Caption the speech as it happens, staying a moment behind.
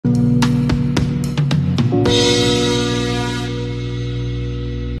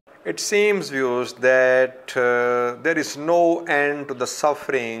It seems, viewers, that there is no end to the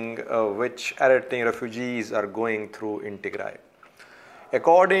suffering which Eritrean refugees are going through in Tigray.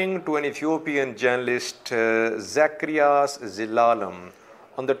 According to an Ethiopian journalist, Zechrias Zelalem,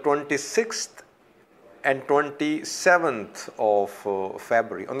 on the 26th and 27th of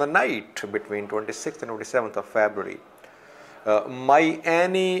February, on the night between 26th and 27th of February, Mai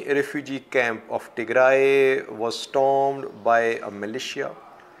Aini refugee camp of Tigray was stormed by a militia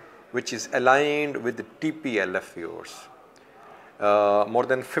which is aligned with the TPLF, viewers. More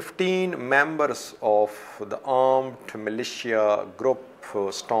than 15 members of the armed militia group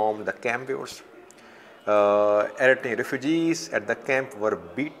stormed the camp, viewers. Eritrean refugees at the camp were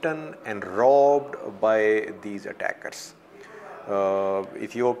beaten and robbed by these attackers.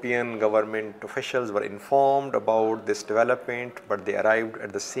 Ethiopian government officials were informed about this development, but they arrived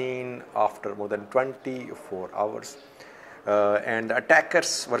at the scene after more than 24 hours. And the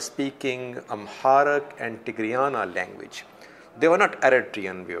attackers were speaking Amharic and Tigrayana language. They were not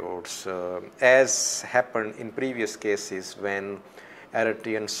Eritrean, viewers, as happened in previous cases when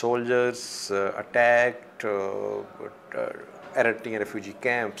Eritrean soldiers attacked Eritrean refugee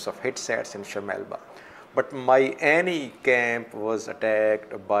camps of Hitsats and Shamelba. But Mai Aini camp was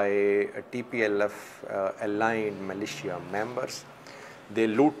attacked by TPLF-aligned militia members. They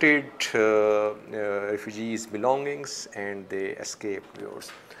looted refugees' belongings and they escaped,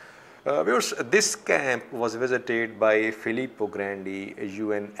 viewers. Viewers, this camp was visited by Filippo Grandi, a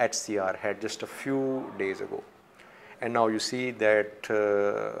UNHCR head, just a few days ago. And now you see that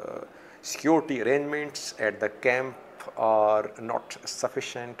security arrangements at the camp are not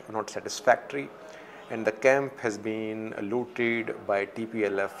sufficient, not satisfactory, and the camp has been looted by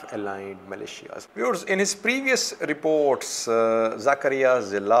TPLF-aligned militias. Viewers, in his previous reports,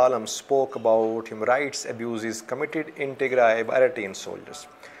 Zechrias Zelalem spoke about human rights abuses committed in Tigray by Eritrean soldiers.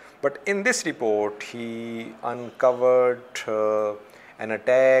 But in this report, he uncovered an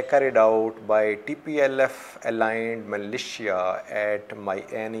attack carried out by TPLF-aligned militia at Mai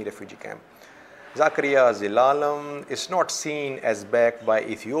Aini refugee camp. Zechrias Zelalem is not seen as backed by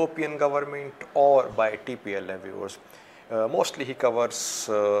Ethiopian government or by TPLF, viewers. Mostly he covers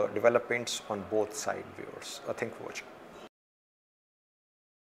developments on both sides, viewers. Thank you for watching.